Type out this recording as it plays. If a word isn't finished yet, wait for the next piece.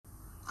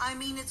I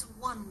mean, it's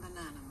one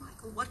banana,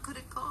 Michael. What could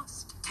it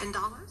cost? $10?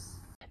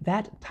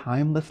 That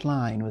timeless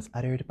line was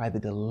uttered by the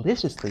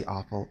deliciously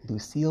awful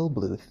Lucille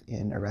Bluth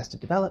in Arrested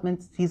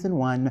Development, Season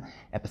 1,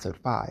 Episode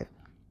 5.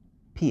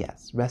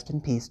 P.S. Rest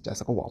in peace,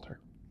 Jessica Walter.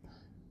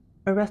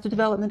 Arrested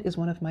Development is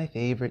one of my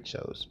favorite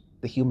shows.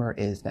 The humor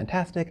is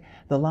fantastic,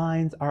 the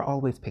lines are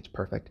always pitch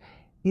perfect.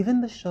 Even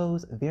the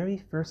show's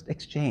very first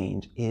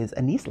exchange is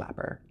a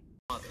knee-slapper.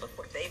 Look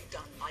what they've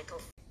done,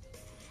 Michael.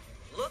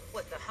 Look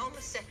what the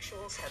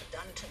homosexuals have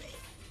done to me.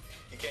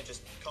 You can't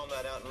just calm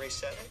that out and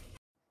reset it?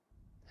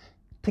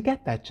 To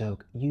get that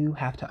joke, you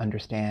have to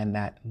understand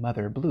that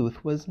Mother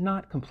Bluth was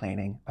not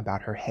complaining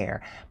about her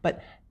hair,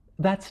 but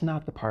that's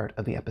not the part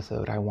of the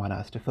episode I want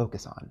us to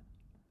focus on.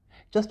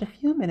 Just a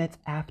few minutes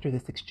after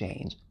this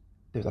exchange,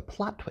 there's a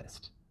plot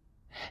twist.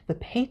 The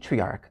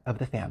patriarch of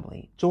the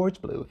family,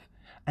 George Bluth,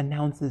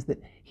 announces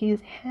that he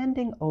is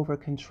handing over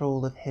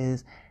control of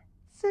his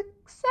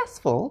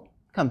successful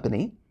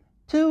company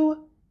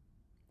to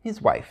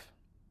his wife,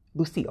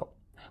 Lucille,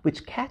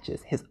 which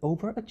catches his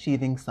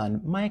overachieving son,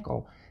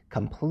 Michael,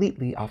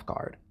 completely off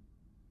guard.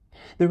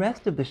 The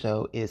rest of the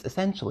show is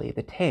essentially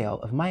the tale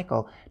of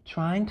Michael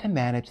trying to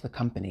manage the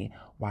company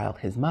while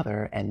his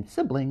mother and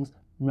siblings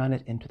run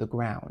it into the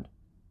ground.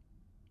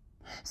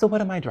 So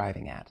what am I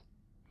driving at?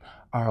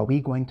 Are we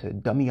going to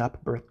dummy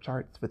up birth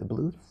charts for the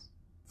Bluths?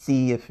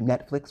 See if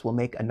Netflix will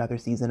make another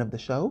season of the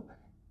show?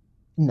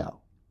 No.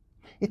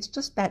 It's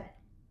just that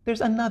there's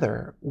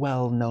another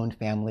well-known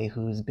family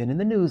who's been in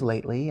the news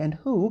lately and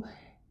who,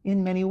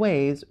 in many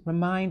ways,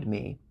 remind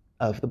me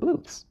of the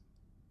Bluths.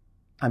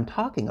 I'm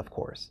talking, of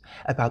course,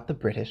 about the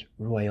British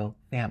royal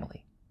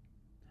family.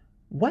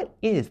 What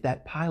is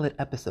that pilot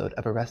episode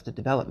of Arrested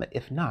Development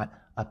if not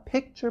a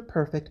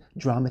picture-perfect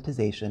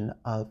dramatization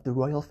of the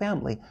royal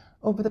family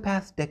over the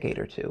past decade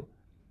or two?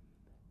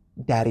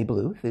 Daddy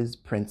Bluth is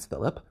Prince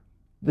Philip,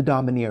 the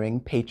domineering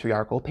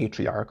patriarchal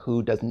patriarch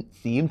who doesn't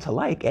seem to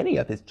like any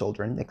of his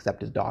children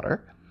except his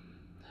daughter.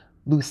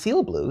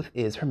 Lucille Bluth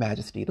is Her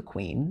Majesty the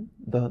Queen,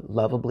 the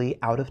lovably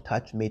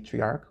out-of-touch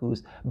matriarch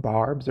whose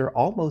barbs are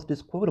almost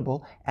as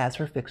quotable as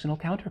her fictional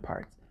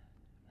counterparts.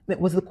 It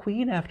was the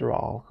Queen, after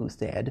all, who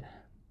said,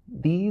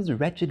 "These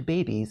wretched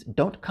babies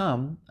don't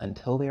come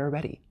until they are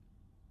ready."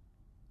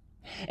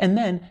 And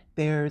then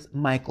there's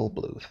Michael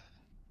Bluth,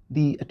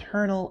 the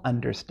eternal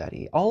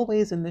understudy,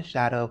 always in the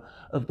shadow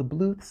of the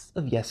Bluths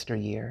of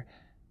yesteryear.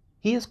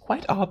 He is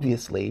quite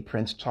obviously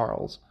Prince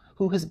Charles,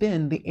 who has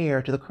been the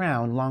heir to the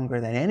crown longer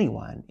than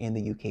anyone in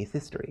the UK's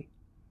history.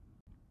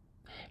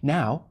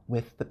 Now,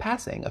 with the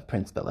passing of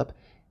Prince Philip,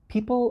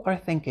 people are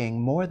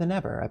thinking more than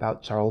ever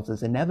about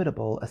Charles's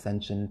inevitable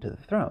ascension to the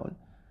throne.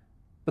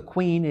 The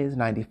Queen is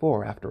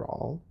 94, after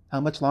all.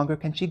 How much longer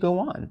can she go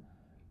on?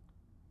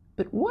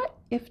 But what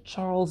if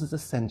Charles's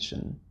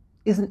ascension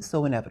isn't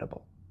so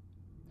inevitable?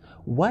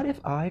 What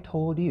if I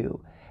told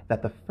you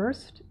that the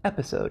first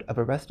episode of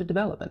Arrested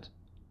Development,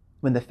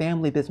 when the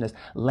family business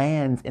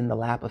lands in the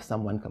lap of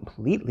someone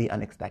completely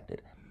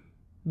unexpected,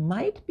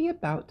 might be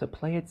about to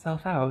play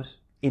itself out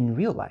in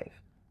real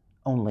life,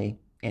 only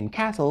in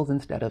castles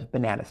instead of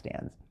banana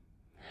stands?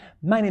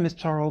 My name is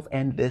Charles,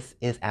 and this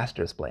is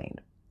Astrosplained,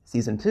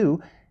 Season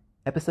 2,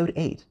 Episode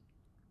 8.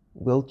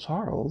 Will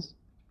Charles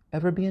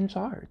ever be in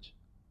charge?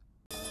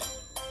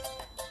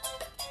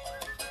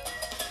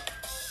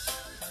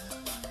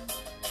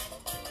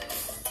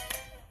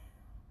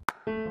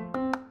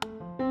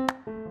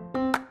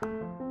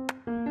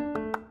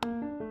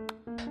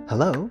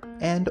 Hello,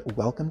 and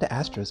welcome to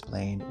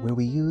Astrosplained, where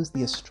we use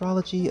the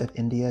astrology of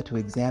India to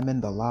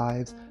examine the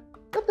lives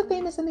of the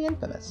famous and the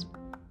infamous.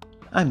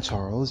 I'm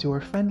Charles,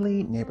 your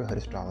friendly neighborhood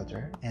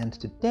astrologer, and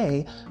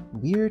today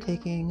we're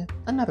taking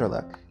another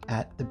look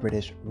at the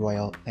British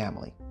royal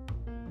family.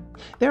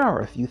 There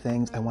are a few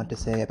things I want to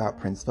say about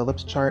Prince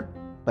Philip's chart,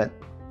 but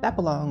that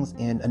belongs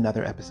in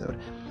another episode.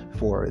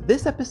 For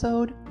this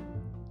episode,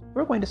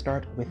 we're going to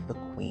start with the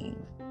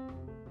Queen.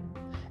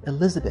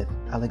 Elizabeth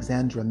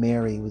Alexandra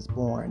Mary was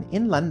born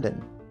in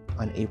London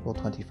on April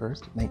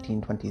 21st,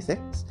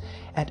 1926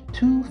 at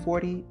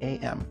 2:40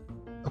 a.m.,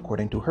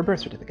 according to her birth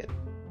certificate.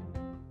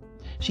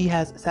 She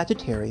has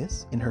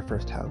Sagittarius in her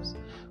first house,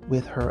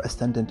 with her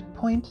ascendant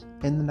point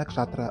in the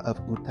nakshatra of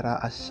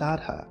Uttara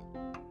Ashadha.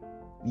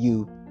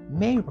 You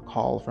may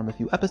recall from a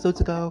few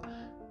episodes ago,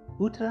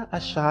 Uttara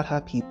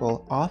Ashadha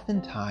people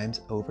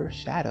oftentimes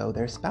overshadow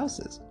their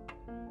spouses.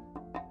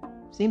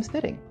 Seems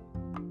fitting.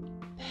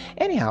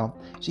 Anyhow,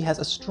 she has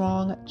a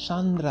strong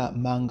Chandra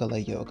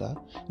Mangala Yoga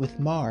with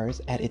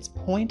Mars at its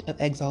point of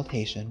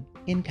exaltation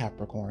in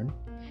Capricorn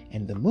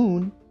and the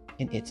Moon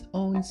in its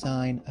own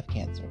sign of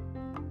Cancer.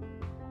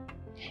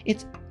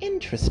 It's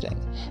interesting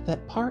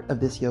that part of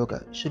this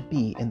yoga should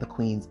be in the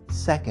Queen's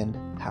second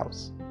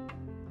house.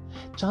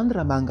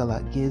 Chandra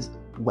Mangala gives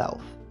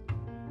wealth,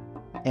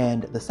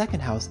 and the second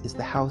house is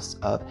the house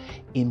of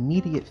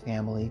immediate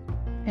family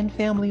and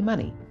family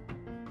money.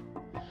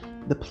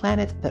 The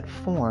planets that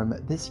form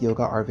this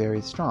yoga are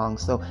very strong,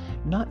 so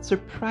not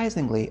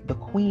surprisingly, the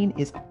Queen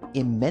is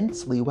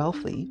immensely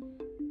wealthy,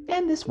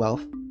 and this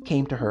wealth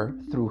came to her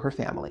through her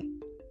family.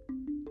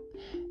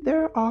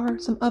 There are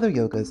some other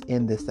yogas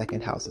in this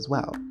second house as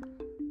well.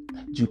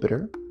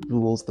 Jupiter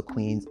rules the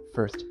Queen's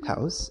first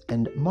house,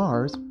 and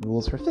Mars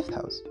rules her fifth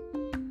house.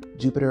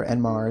 Jupiter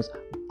and Mars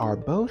are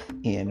both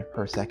in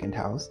her second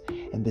house,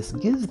 and this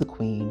gives the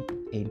Queen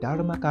a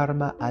Dharma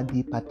Karma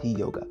Adhipati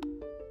Yoga.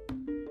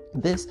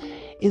 This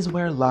is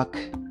where luck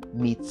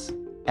meets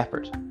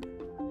effort.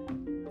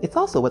 It's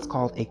also what's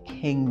called a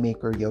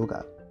Kingmaker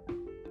Yoga.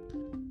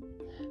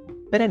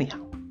 But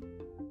anyhow,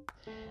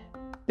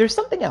 there's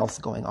something else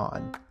going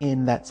on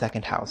in that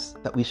second house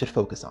that we should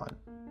focus on.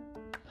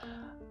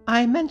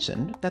 I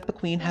mentioned that the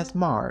Queen has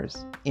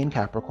Mars in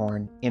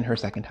Capricorn in her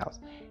second house.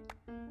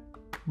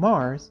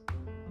 Mars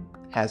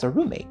has a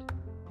roommate.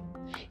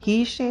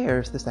 He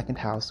shares the second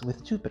house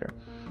with Jupiter,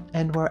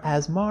 and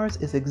whereas Mars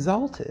is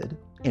exalted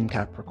in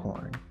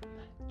Capricorn,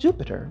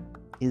 Jupiter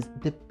is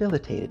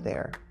debilitated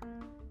there.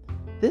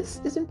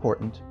 This is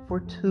important for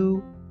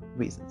two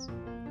reasons.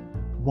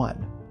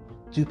 One,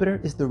 Jupiter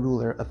is the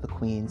ruler of the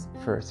Queen's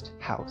first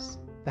house,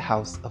 the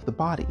house of the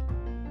body.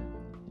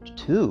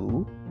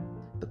 Two,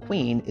 the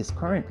Queen is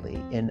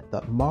currently in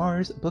the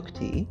Mars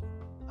Bhukti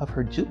of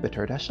her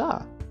Jupiter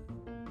Dasha.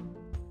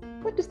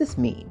 What does this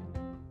mean?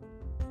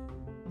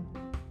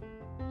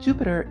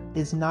 Jupiter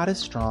is not as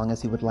strong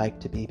as he would like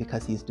to be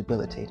because he's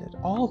debilitated,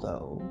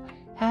 although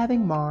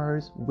having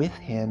Mars with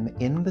him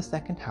in the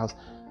second house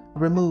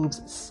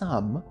removes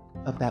some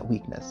of that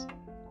weakness.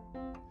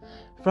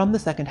 From the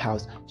second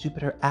house,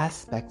 Jupiter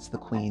aspects the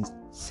Queen's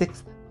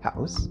sixth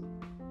house,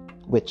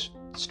 which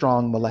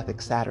strong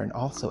malefic Saturn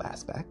also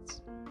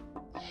aspects,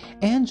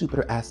 and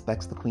Jupiter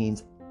aspects the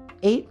Queen's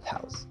eighth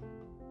house,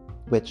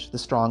 which the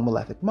strong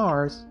malefic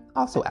Mars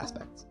also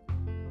aspects.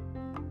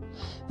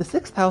 The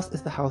sixth house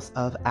is the house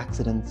of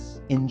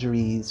accidents,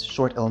 injuries,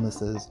 short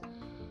illnesses.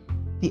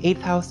 The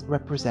eighth house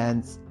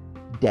represents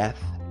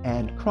death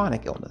and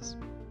chronic illness.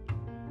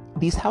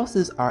 These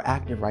houses are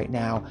active right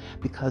now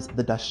because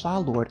the Dasha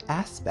Lord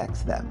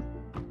aspects them.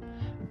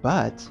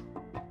 But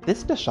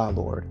this Dasha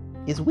Lord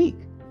is weak,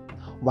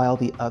 while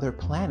the other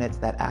planets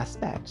that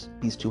aspect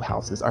these two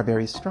houses are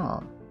very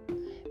strong.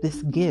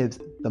 This gives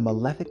the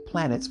malefic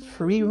planets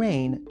free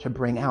rein to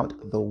bring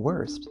out the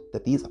worst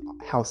that these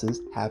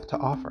houses have to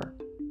offer.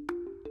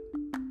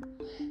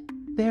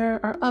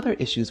 There are other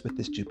issues with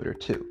this Jupiter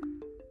too.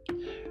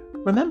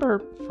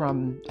 Remember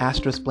from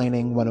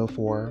Astrosplaining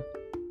 104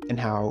 and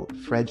how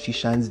Fred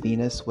Shishan's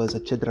Venus was a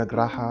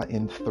Chidragraha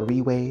in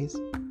 3 ways?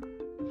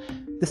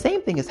 The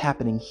same thing is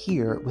happening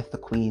here with the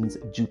Queen's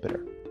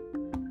Jupiter.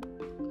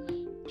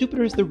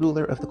 Jupiter is the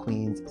ruler of the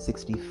Queen's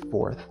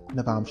 64th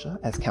Navamsha,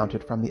 as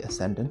counted from the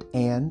ascendant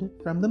and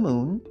from the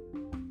moon.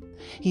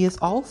 He is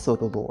also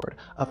the lord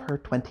of her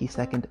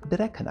 22nd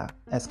Direkana,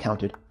 as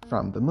counted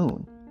from the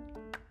moon.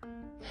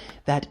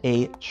 That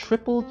a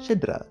triple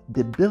Chidra,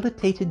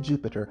 debilitated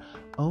Jupiter,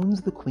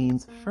 owns the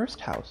Queen's first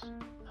house,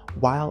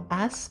 while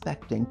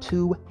aspecting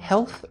 2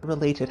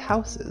 health-related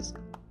houses,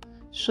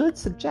 should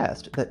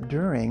suggest that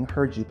during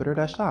her Jupiter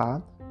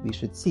Dasha, we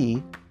should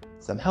see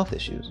some health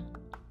issues.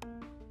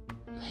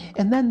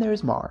 And then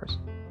there's Mars.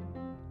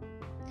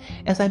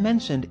 As I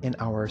mentioned in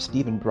our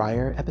Stephen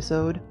Breyer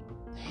episode,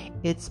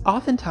 it's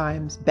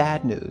oftentimes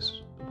bad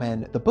news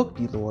when the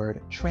Bhukti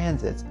Lord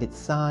transits its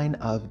sign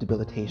of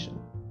debilitation.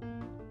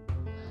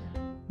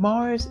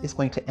 Mars is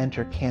going to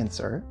enter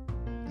Cancer,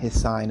 his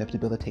sign of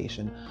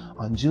debilitation,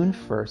 on June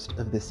 1st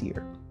of this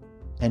year,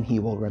 and he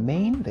will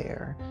remain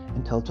there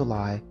until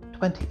July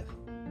 20th.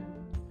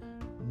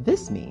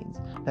 This means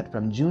that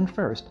from June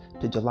 1st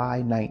to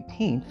July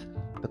 19th,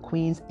 the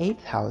Queen's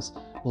 8th house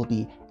will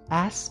be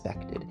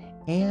aspected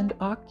and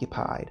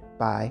occupied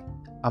by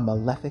a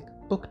malefic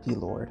Bhukti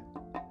Lord.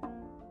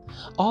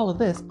 All of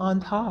this on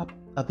top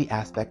of the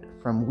aspect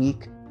from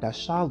weak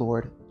Dasha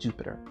Lord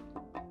Jupiter.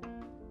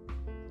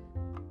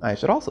 I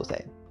should also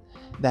say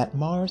that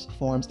Mars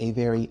forms a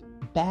very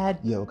bad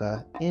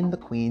yoga in the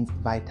Queen's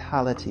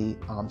vitality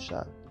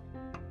amsha.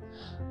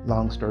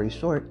 Long story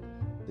short,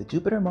 the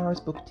Jupiter-Mars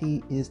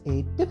Bhukti is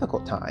a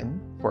difficult time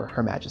for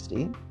Her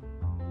Majesty,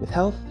 with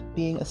health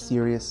being a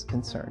serious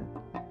concern.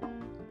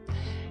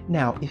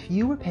 Now, if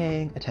you were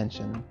paying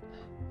attention,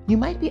 you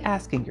might be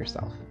asking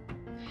yourself,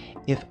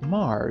 if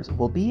Mars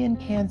will be in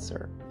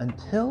Cancer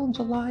until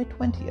July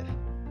 20th,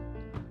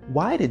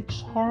 why did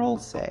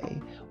Charles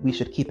say we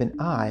should keep an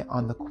eye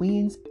on the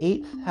Queen's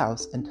 8th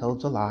house until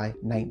July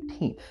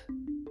 19th?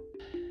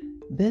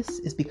 This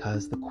is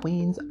because the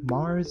Queen's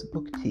Mars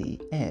Bhukti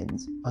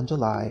ends on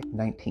July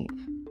 19th,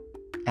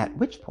 at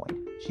which point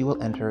she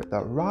will enter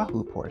the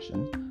Rahu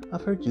portion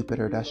of her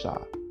Jupiter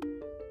Dasha.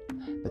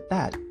 But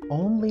that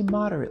only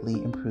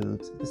moderately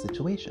improves the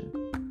situation.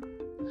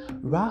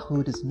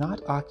 Rahu does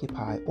not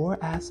occupy or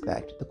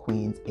aspect the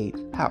Queen's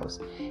 8th house.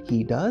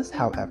 He does,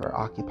 however,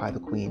 occupy the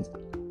Queen's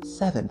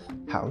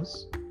 7th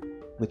house,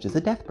 which is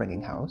a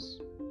death-bringing house,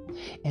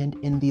 and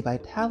in the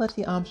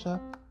Vitality Amsha,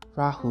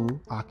 Rahu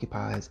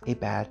occupies a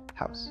bad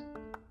house.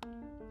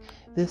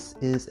 This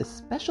is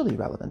especially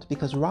relevant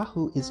because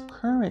Rahu is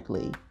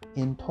currently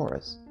in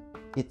Taurus,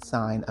 its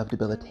sign of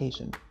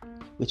debilitation,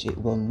 which it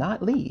will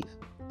not leave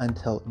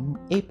until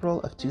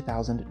April of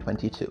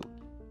 2022.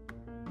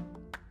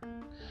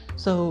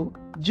 So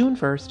June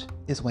 1st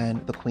is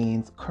when the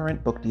Queen's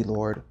current Book-D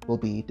Lord will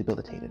be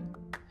debilitated.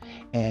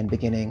 And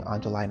beginning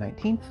on July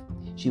 19th,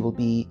 she will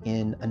be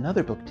in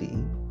another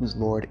Book-D whose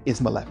Lord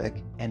is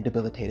malefic and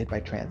debilitated by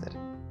transit.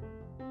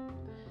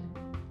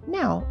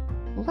 Now,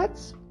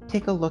 let's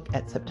take a look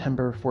at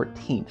September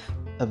 14th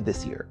of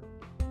this year.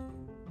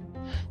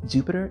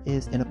 Jupiter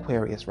is in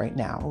Aquarius right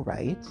now,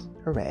 right?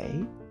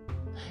 Hooray.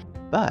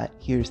 But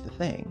here's the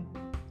thing.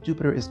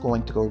 Jupiter is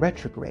going to go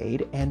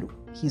retrograde, and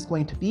he's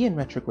going to be in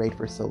retrograde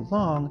for so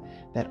long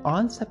that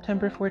on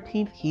September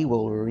 14th, he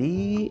will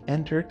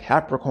re-enter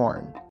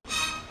Capricorn.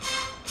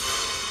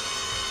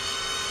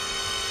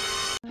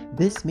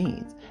 This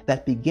means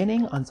that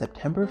beginning on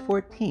September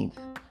 14th,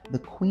 the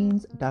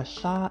Queen's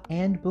Dasha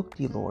and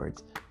Book-D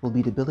Lords will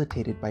be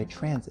debilitated by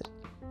transit,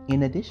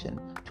 in addition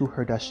to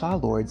her Dasha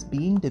Lords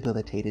being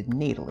debilitated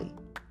natally.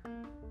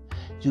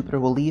 Jupiter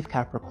will leave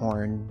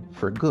Capricorn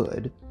for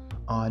good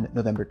on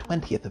November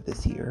 20th of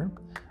this year,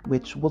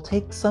 which will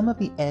take some of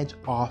the edge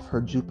off her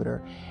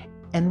Jupiter,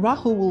 and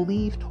Rahu will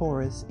leave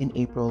Taurus in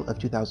April of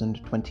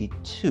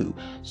 2022.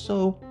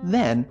 So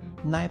then,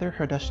 neither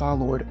her Dasha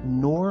Lord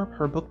nor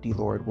her Book-D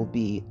Lord will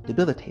be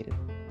debilitated.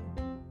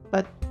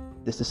 But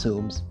this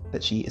assumes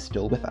that she is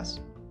still with us.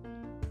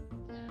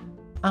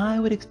 I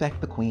would expect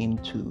the Queen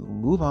to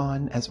move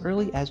on as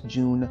early as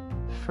June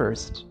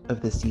 1st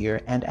of this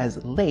year and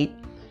as late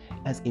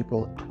as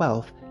April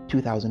 12th,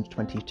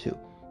 2022,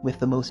 with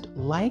the most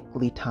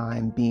likely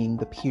time being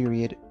the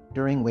period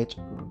during which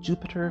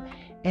Jupiter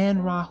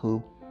and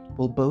Rahu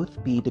will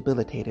both be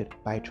debilitated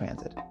by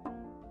transit.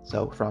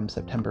 So from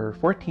September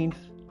 14th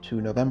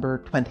to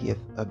November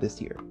 20th of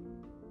this year.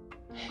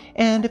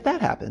 And if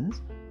that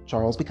happens,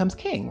 Charles becomes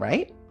king,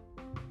 right?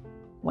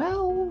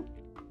 Well,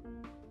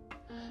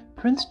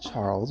 Prince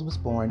Charles was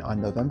born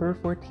on November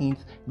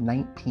 14th,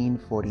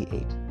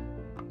 1948.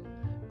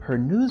 Per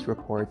news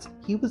reports,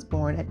 he was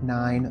born at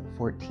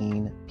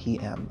 9:14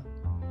 p.m.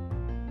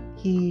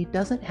 He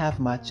doesn't have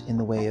much in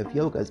the way of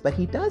yogas, but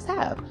he does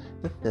have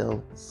the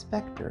Phil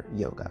Spector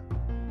yoga.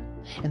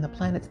 And the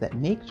planets that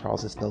make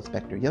Charles's Phil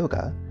Spector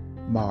yoga,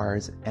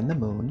 Mars and the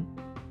Moon,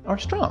 are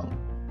strong.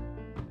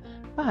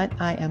 But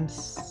I am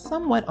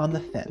somewhat on the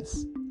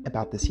fence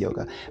about this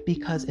yoga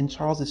because in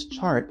Charles's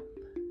chart,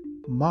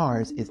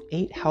 Mars is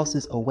 8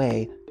 houses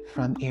away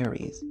from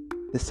Aries,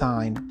 the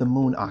sign the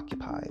Moon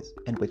occupies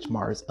and which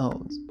Mars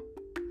owns.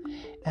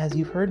 As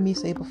you've heard me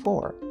say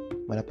before,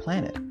 when a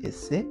planet is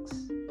 6,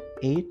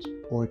 8,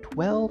 or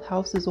 12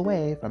 houses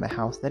away from a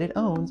house that it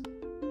owns,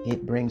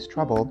 it brings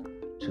trouble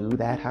to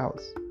that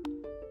house.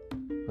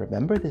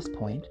 Remember this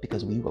point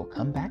because we will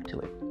come back to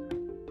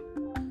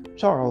it.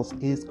 Charles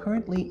is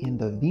currently in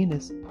the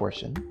Venus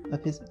portion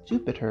of his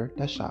Jupiter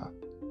Dasha.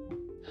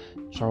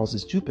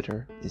 Charles's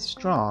Jupiter is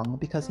strong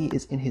because he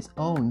is in his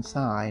own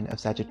sign of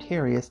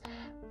Sagittarius,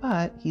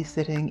 but he's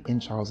sitting in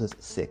Charles's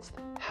 6th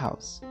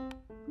house,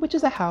 which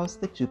is a house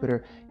that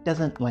Jupiter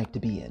doesn't like to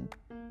be in.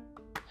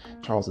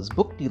 Charles's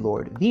Book-D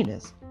Lord,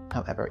 Venus,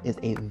 however, is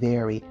a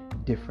very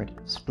different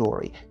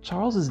story.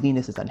 Charles's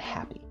Venus is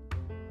unhappy.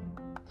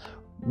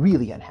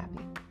 Really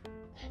unhappy.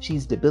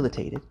 She's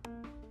debilitated.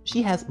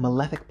 She has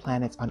malefic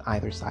planets on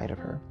either side of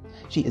her.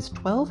 She is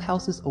 12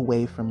 houses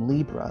away from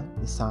Libra,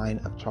 the sign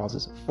of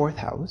Charles's 4th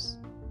house.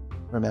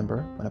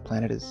 Remember, when a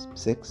planet is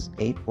 6,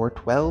 8, or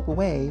 12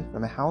 away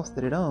from a house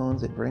that it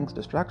owns, it brings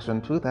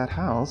destruction to that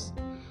house.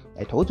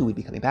 I told you we'd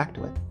be coming back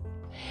to it.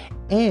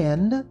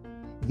 And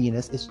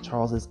Venus is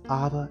Charles's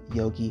Ava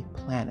Yogi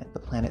planet, the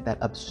planet that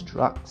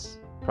obstructs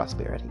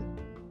prosperity.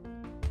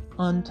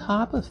 On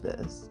top of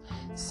this,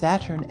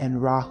 Saturn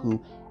and Rahu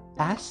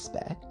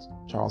aspect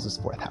Charles's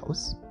 4th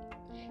house.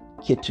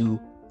 Ketu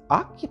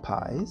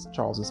occupies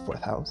Charles's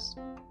 4th house.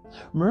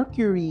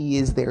 Mercury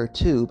is there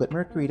too, but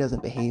Mercury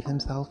doesn't behave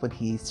himself when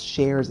he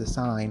shares a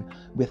sign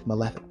with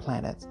malefic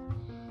planets.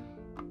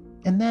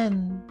 And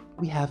then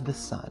we have the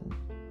Sun,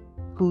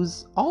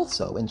 who's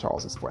also in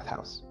Charles's 4th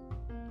house.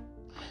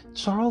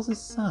 Charles's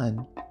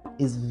Sun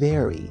is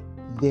very,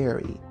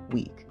 very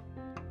weak.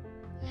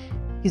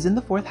 He's in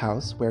the 4th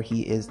house where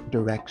he is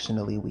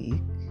directionally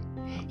weak.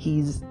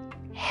 He's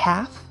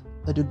half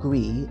a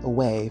degree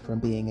away from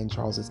being in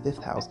Charles's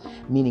 5th house,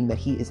 meaning that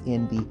he is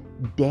in the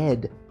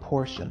dead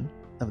portion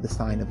of the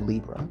sign of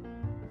Libra.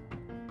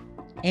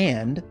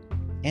 And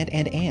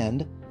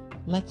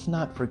let's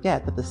not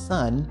forget that the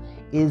Sun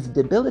is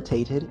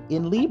debilitated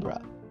in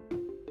Libra.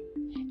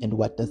 And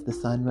what does the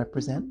Sun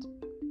represent?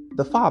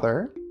 The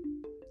father,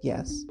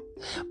 yes,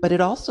 but it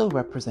also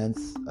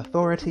represents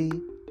authority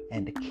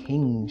and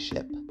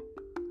kingship.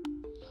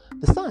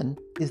 The Sun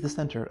is the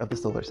center of the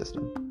solar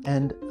system,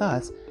 and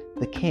thus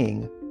the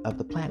king of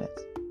the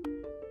planets.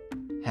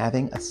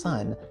 Having a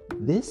Sun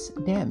this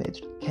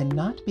damaged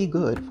cannot be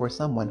good for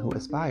someone who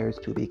aspires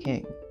to be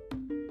king.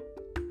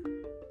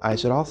 I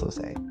should also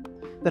say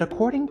that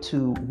according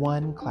to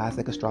one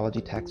classic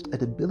astrology text, a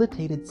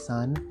debilitated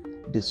Sun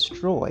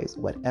destroys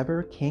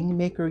whatever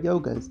kingmaker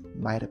yogas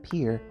might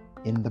appear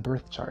in the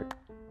birth chart.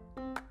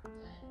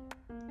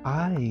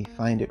 I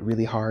find it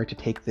really hard to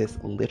take this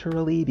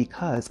literally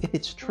because if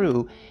it's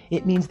true,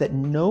 it means that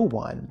no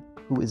one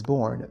who is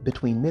born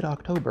between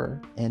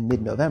mid-October and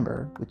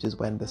mid-November, which is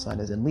when the sun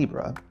is in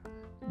Libra,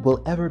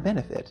 will ever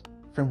benefit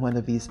from one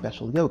of these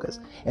special yogas.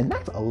 And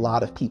that's a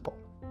lot of people.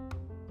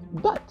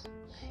 But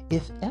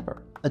if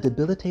ever a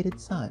debilitated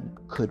sun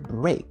could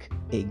break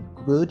a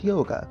good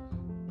yoga,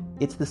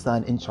 it's the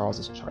sun in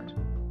Charles's chart,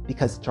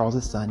 because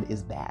Charles's sun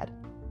is bad.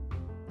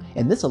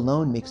 And this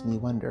alone makes me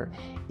wonder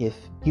if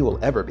he will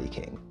ever be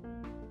king.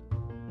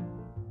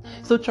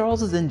 So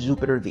Charles is in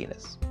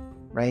Jupiter-Venus,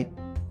 right?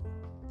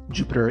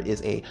 Jupiter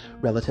is a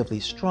relatively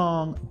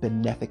strong,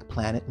 benefic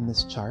planet in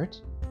this chart,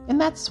 and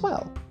that's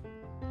swell.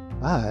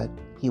 But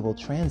he will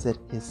transit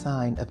his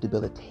sign of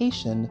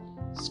debilitation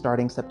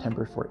starting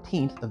September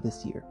 14th of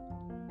this year.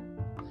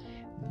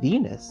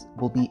 Venus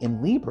will be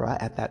in Libra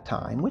at that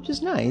time, which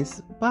is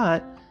nice,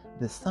 but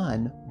the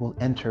sun will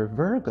enter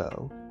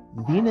Virgo,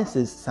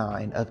 Venus's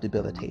sign of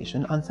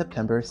debilitation, on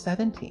September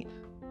 17th.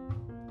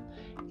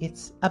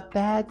 It's a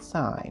bad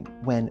sign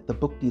when the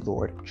Bukti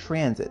Lord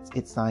transits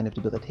its sign of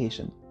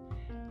debilitation.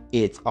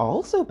 It's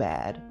also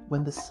bad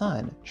when the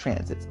sun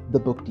transits the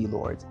Bukti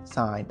Lord's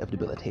sign of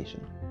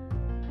debilitation.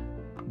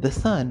 The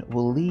sun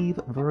will leave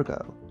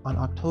Virgo on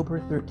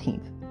October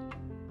 13th,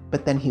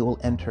 but then he will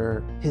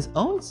enter his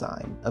own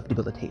sign of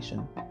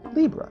debilitation,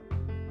 Libra,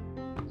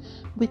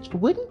 which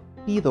wouldn't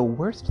be the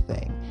worst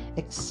thing,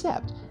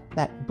 except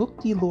that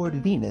Bukti Lord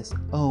Venus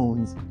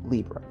owns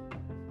Libra.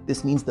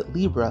 This means that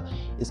Libra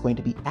is going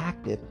to be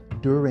active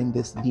during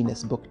this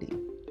Venus Bukti.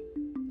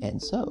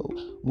 And so,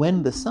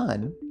 when the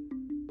sun,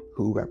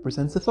 who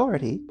represents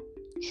authority,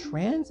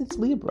 transits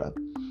Libra,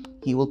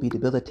 he will be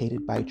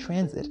debilitated by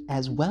transit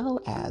as well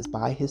as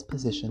by his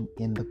position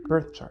in the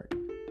birth chart.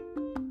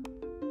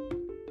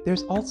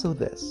 There's also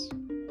this.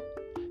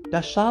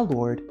 Dasha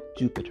Lord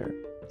Jupiter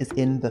is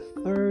in the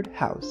 3rd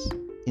house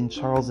in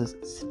Charles's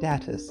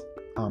status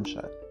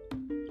Amsha.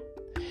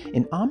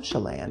 In Amsha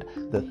land,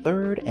 the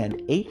 3rd and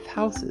 8th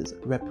houses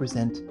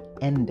represent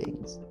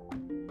endings.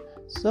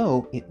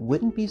 So it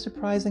wouldn't be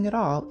surprising at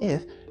all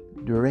if,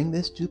 during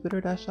this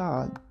Jupiter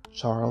Dasha,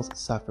 Charles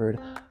suffered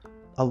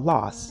a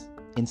loss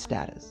in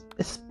status,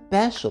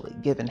 especially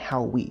given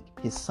how weak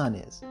his sun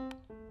is.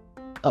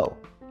 Oh,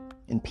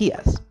 and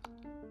P.S.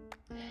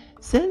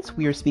 Since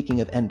we are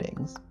speaking of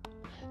endings,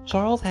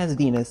 Charles has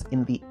Venus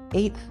in the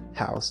 8th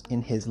house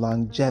in his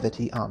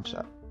longevity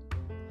Amsha.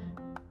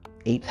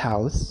 8th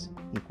house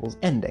equals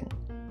ending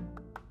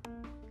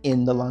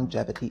in the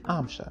longevity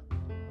Amsha.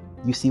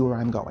 You see where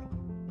I'm going.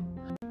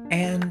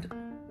 And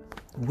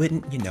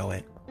wouldn't you know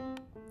it,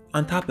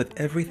 on top of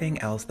everything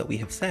else that we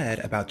have said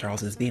about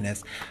Charles's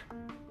Venus,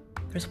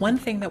 there's one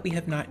thing that we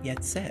have not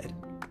yet said,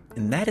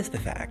 and that is the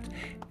fact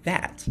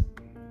that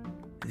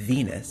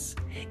Venus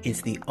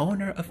is the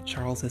owner of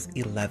Charles's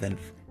 11th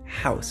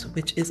house,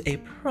 which is a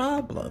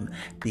problem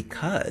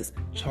because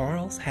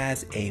Charles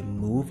has a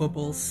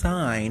movable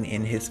sign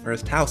in his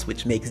 1st house,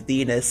 which makes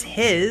Venus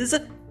his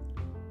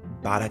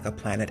Bhataka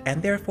planet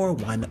and therefore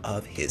one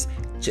of his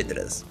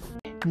Chitras.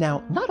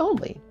 Now, not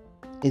only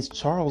is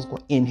Charles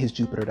in his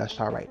Jupiter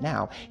Dasha right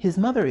now, his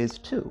mother is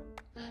too.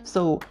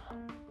 So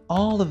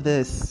all of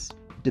this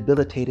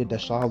debilitated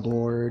Dasha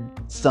Lord,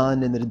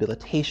 sun in the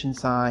debilitation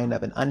sign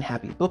of an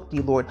unhappy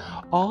Bukti Lord,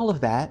 all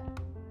of that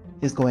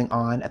is going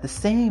on at the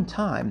same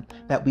time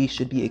that we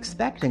should be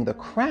expecting the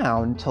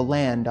crown to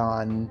land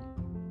on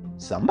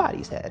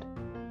somebody's head.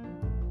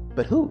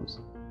 But whose?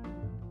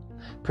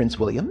 Prince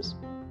William's?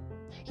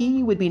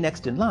 He would be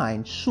next in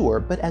line, sure,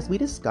 but as we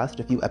discussed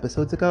a few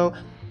episodes ago,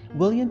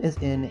 William is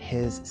in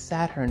his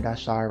Saturn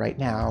Dasha right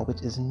now,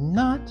 which is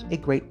not a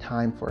great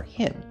time for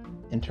him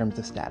in terms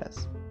of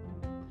status.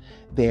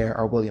 There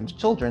are William's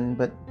children,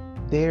 but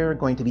they're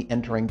going to be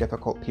entering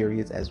difficult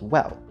periods as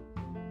well.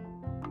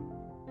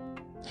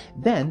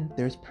 Then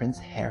there's Prince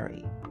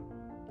Harry.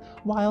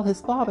 While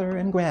his father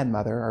and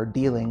grandmother are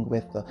dealing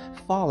with the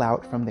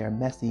fallout from their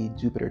messy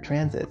Jupiter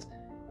transits,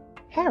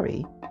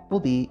 Harry will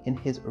be in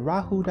his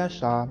Rahu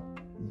Dasha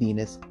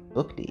Venus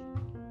Bukti.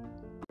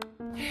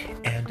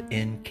 And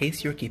in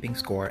case you're keeping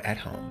score at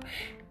home,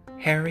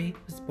 Harry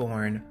was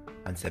born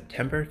on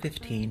September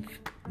 15th,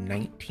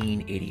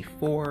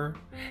 1984.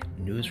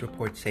 News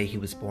reports say he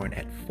was born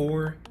at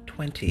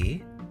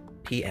 4:20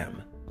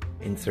 p.m.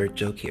 Insert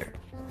joke here.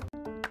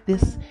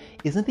 This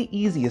isn't the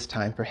easiest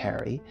time for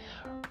Harry.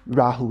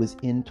 Rahu was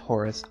in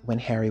Taurus when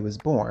Harry was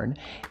born,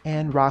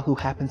 and Rahu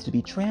happens to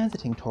be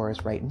transiting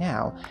Taurus right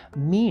now,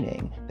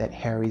 meaning that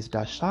Harry's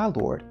Dasha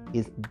Lord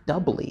is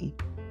doubly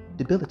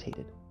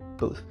debilitated,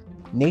 both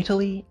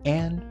natally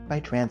and by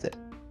transit.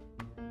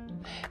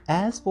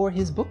 As for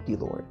his Bukti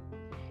Lord,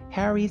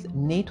 Harry's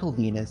natal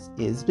Venus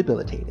is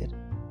debilitated,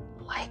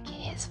 like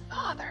his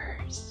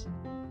father's.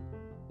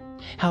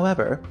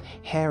 However,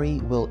 Harry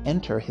will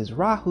enter his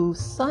Rahu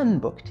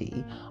Sun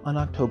Bukti on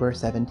October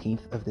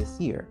 17th of this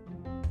year.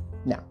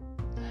 Now,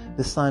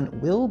 the sun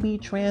will be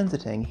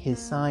transiting his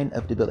sign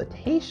of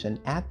debilitation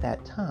at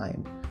that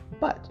time,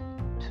 but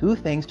two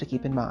things to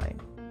keep in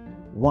mind.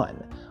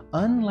 One,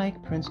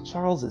 unlike Prince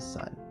Charles's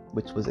sun,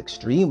 which was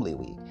extremely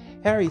weak,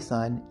 Harry's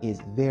sun is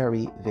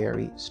very,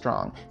 very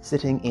strong,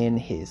 sitting in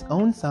his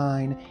own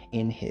sign,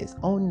 in his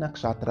own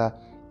nakshatra,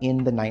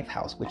 in the 9th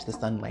house, which the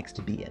sun likes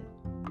to be in.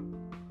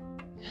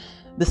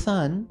 The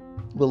sun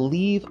will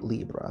leave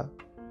Libra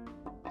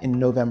in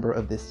November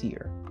of this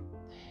year.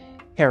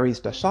 Harry's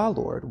Dasha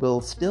Lord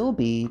will still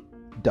be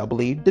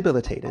doubly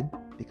debilitated,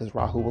 because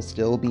Rahu will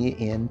still be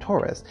in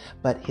Taurus,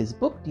 but his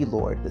Bhukti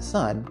Lord, the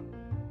sun,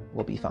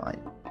 will be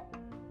fine.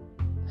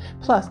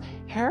 Plus,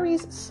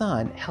 Harry's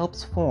sun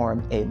helps form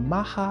a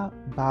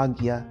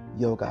Mahabhagya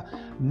Yoga.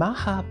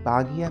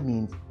 Mahabhagya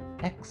means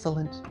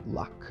excellent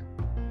luck.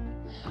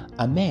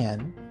 A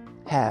man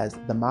has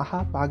the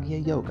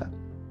Mahabhagya Yoga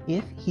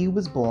if he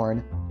was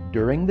born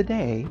during the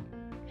day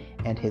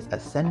and his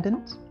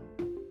ascendant,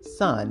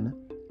 sun,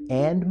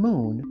 and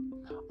moon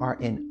are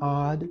in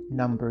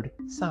odd-numbered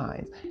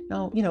signs.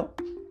 Now,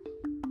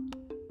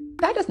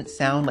 that doesn't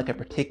sound like a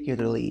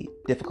particularly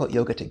difficult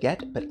yoga to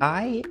get, but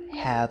I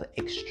have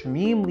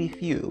extremely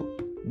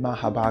few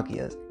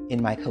Mahabhagyas in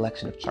my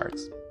collection of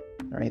charts.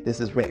 All right, this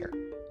is rare.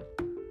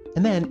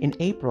 And then in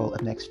April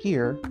of next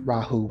year,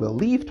 Rahu will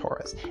leave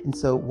Taurus. And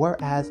so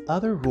whereas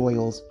other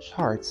royals'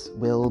 charts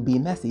will be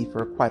messy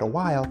for quite a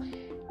while,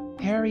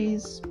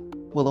 Harry's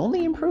will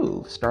only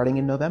improve starting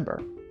in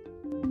November.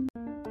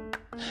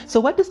 So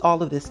what does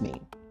all of this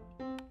mean?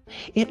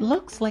 It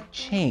looks like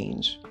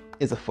change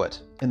is afoot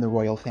in the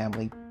royal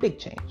family, big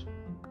change.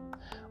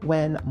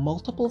 When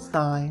multiple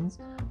signs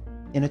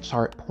in a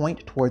chart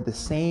point toward the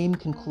same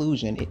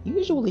conclusion, it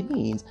usually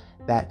means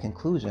that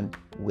conclusion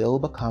will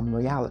become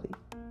reality.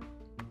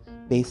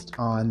 Based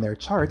on their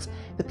charts,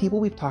 the people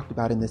we've talked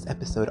about in this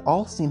episode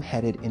all seem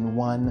headed in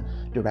one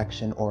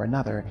direction or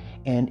another,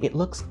 and it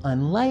looks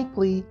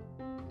unlikely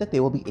that they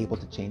will be able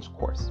to change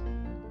course.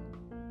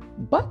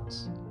 But,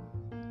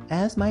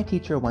 as my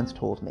teacher once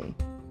told me,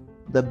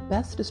 the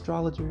best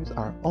astrologers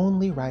are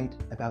only right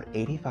about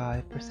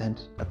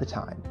 85% of the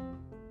time.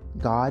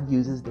 God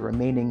uses the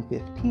remaining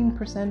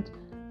 15%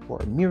 for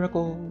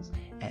miracles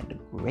and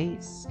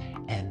grace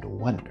and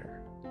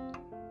wonder.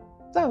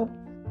 So,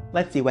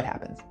 let's see what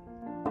happens.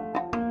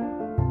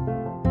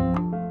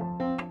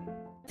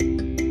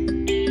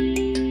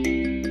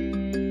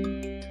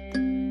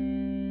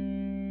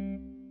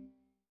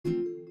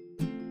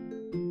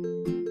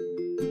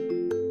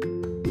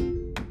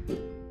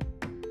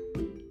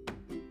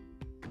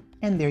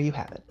 And there you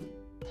have it.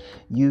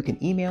 You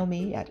can email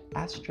me at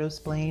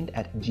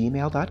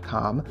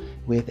astrosplained@gmail.com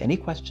with any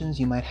questions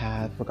you might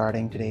have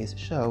regarding today's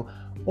show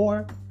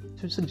or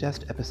to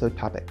suggest episode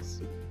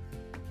topics.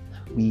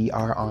 We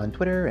are on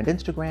Twitter and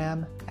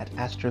Instagram at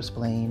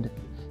Astrosplained.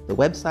 The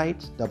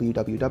website,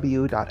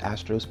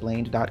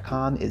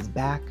 www.astrosplained.com, is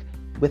back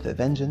with a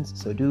vengeance,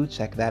 so do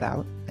check that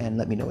out and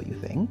let me know what you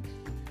think.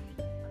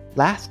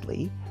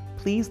 Lastly,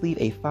 please leave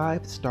a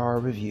 5-star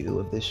review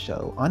of this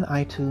show on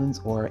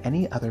iTunes or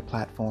any other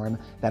platform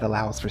that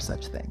allows for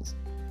such things.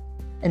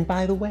 And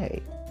by the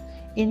way,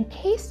 in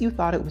case you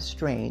thought it was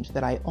strange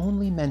that I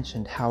only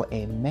mentioned how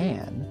a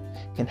man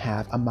can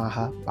have a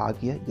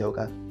Mahabhagya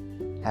Yoga,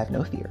 have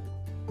no fear.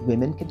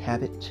 Women can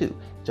have it too,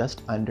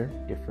 just under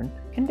different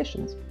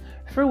conditions.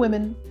 For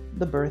women,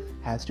 the birth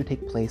has to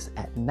take place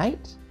at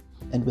night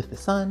and with the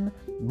sun,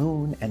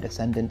 moon, and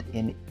ascendant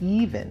in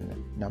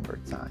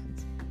even-numbered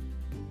signs.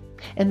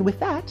 And with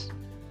that,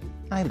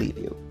 I leave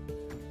you.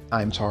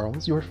 I'm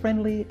Charles, your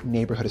friendly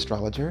neighborhood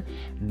astrologer.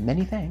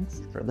 Many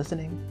thanks for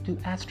listening to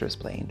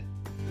Astrosplained.